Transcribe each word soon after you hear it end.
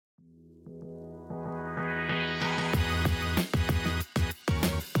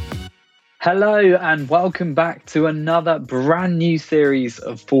Hello and welcome back to another brand new series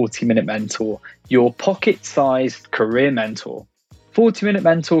of 40 Minute Mentor, your pocket-sized career mentor. 40 Minute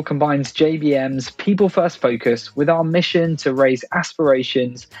Mentor combines JBM's people-first focus with our mission to raise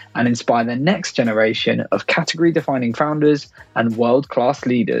aspirations and inspire the next generation of category-defining founders and world-class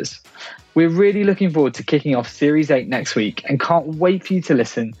leaders. We're really looking forward to kicking off Series 8 next week and can't wait for you to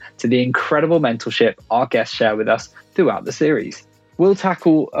listen to the incredible mentorship our guests share with us throughout the series. We'll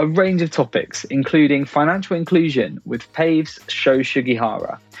tackle a range of topics, including financial inclusion with Pave's Sho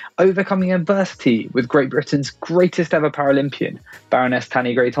Sugihara, overcoming adversity with Great Britain's greatest ever Paralympian, Baroness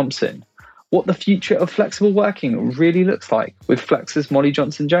Tanya Gray-Thompson, what the future of flexible working really looks like with Flex's Molly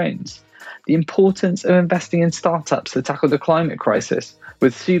Johnson-Jones, the importance of investing in startups to tackle the climate crisis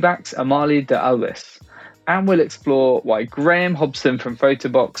with Subak's Amali de Alvis, and we'll explore why Graham Hobson from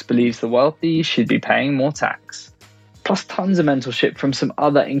Photobox believes the wealthy should be paying more tax. Plus tons of mentorship from some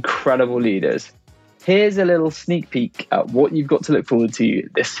other incredible leaders. Here's a little sneak peek at what you've got to look forward to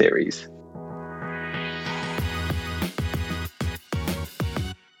this series.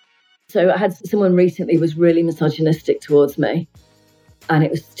 So I had someone recently was really misogynistic towards me, and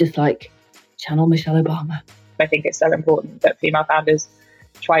it was just like, channel Michelle Obama. I think it's so important that female founders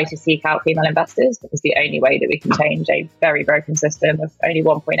try to seek out female investors, because the only way that we can change a very broken system of only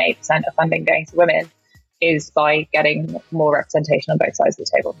 1.8% of funding going to women is by getting more representation on both sides of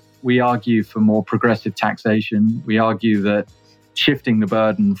the table. We argue for more progressive taxation. We argue that shifting the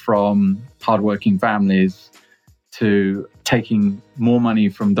burden from hardworking families to taking more money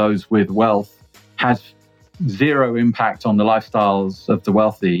from those with wealth has zero impact on the lifestyles of the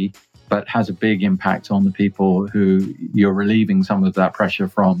wealthy, but has a big impact on the people who you're relieving some of that pressure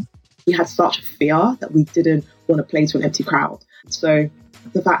from. We had such a fear that we didn't want to play to an empty crowd. So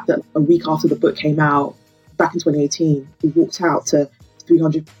the fact that a week after the book came out, back in 2018, we walked out to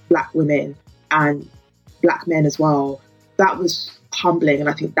 300 Black women and Black men as well. That was humbling. And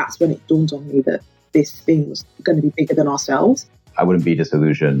I think that's when it dawned on me that this thing was going to be bigger than ourselves. I wouldn't be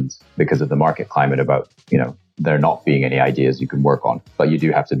disillusioned because of the market climate about, there not being any ideas you can work on. But you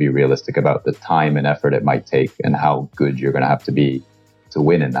do have to be realistic about the time and effort it might take and how good you're going to have to be to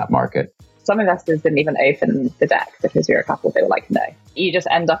win in that market. Some investors didn't even open the deck because we were a couple. They were like, no. You just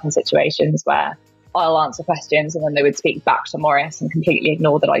end up in situations where I'll answer questions and then they would speak back to Morris and completely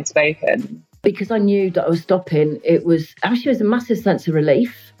ignore that I'd spoken. Because I knew that I was stopping, it was a massive sense of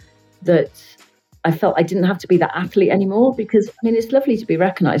relief that I felt I didn't have to be that athlete anymore, because, it's lovely to be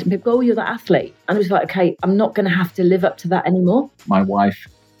recognised. And people go, oh, you're that athlete. And I was like, okay, I'm not going to have to live up to that anymore. My wife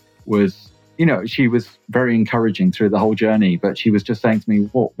was, she was very encouraging through the whole journey, but she was just saying to me,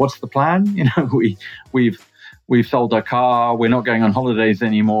 what's the plan? We've sold our car. We're not going on holidays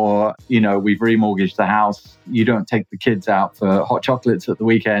anymore. We've remortgaged the house. You don't take the kids out for hot chocolates at the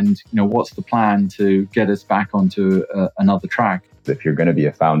weekend. What's the plan to get us back onto another track? If you're going to be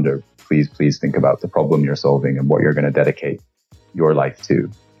a founder, please think about the problem you're solving and what you're going to dedicate your life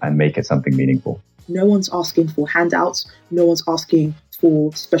to and make it something meaningful. No one's asking for handouts. No one's asking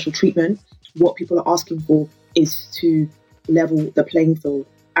for special treatment. What people are asking for is to level the playing field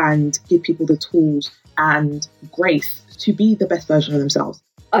and give people the tools and grace to be the best version of themselves.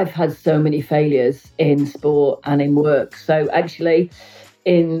 I've had so many failures in sport and in work. So actually,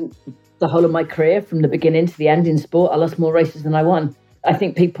 in the whole of my career, from the beginning to the end in sport, I lost more races than I won. I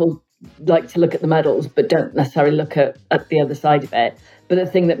think people like to look at the medals, but don't necessarily look at the other side of it. But the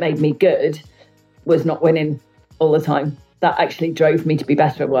thing that made me good was not winning all the time. That actually drove me to be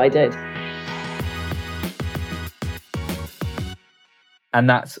better at what I did. And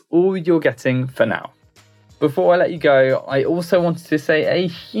that's all you're getting for now. Before I let you go, I also wanted to say a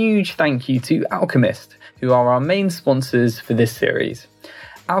huge thank you to Alchemist, who are our main sponsors for this series.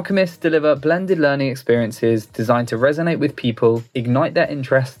 Alchemist deliver blended learning experiences designed to resonate with people, ignite their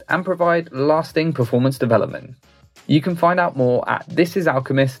interest, and provide lasting performance development. You can find out more at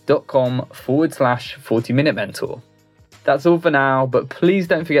thisisalchemist.com/40Minute Mentor. That's all for now, but please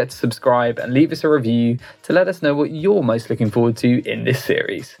don't forget to subscribe and leave us a review to let us know what you're most looking forward to in this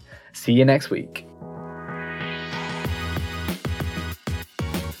series. See you next week.